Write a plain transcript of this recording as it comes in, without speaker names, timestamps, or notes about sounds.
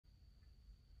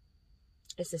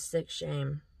It's a sick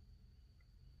shame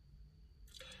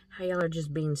how y'all are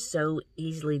just being so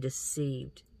easily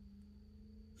deceived.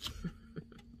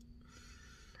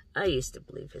 I used to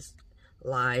believe his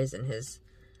lies and his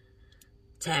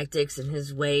tactics and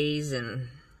his ways,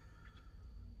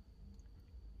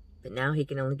 but now he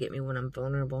can only get me when I'm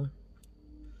vulnerable,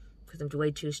 because I'm way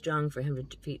too strong for him to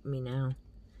defeat me now.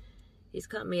 He's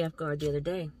caught me off guard the other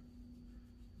day.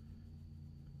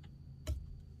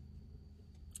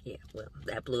 Yeah, well,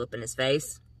 that blew up in his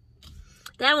face.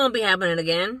 That won't be happening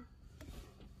again.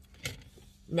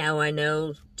 Now I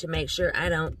know to make sure I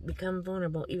don't become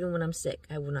vulnerable. Even when I'm sick,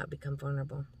 I will not become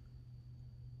vulnerable.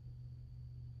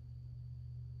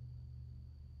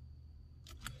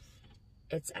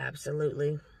 It's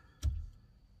absolutely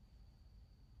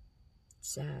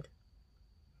sad.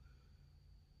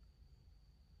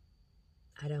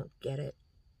 I don't get it.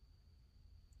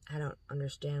 I don't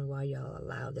understand why y'all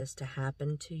allow this to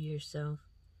happen to yourself.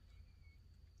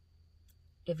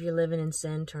 If you're living in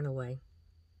sin, turn away.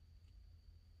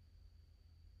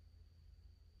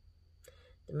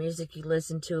 The music you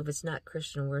listen to, if it's not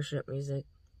Christian worship music,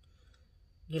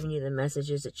 giving you the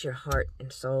messages that your heart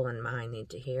and soul and mind need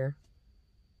to hear,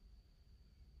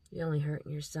 you're only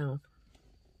hurting yourself.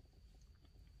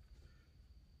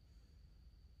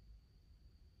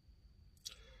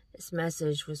 This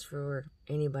message was for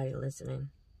anybody listening.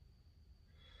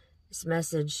 This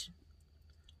message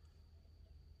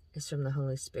is from the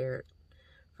Holy Spirit,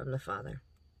 from the Father,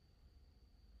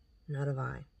 not of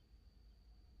I.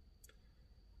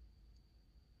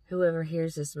 Whoever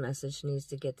hears this message needs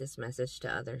to get this message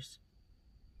to others,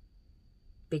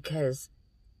 because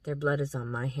their blood is on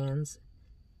my hands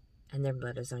and their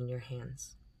blood is on your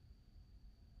hands.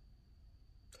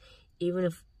 Even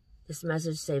if this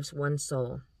message saves one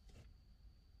soul,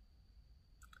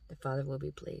 the Father will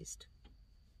be pleased.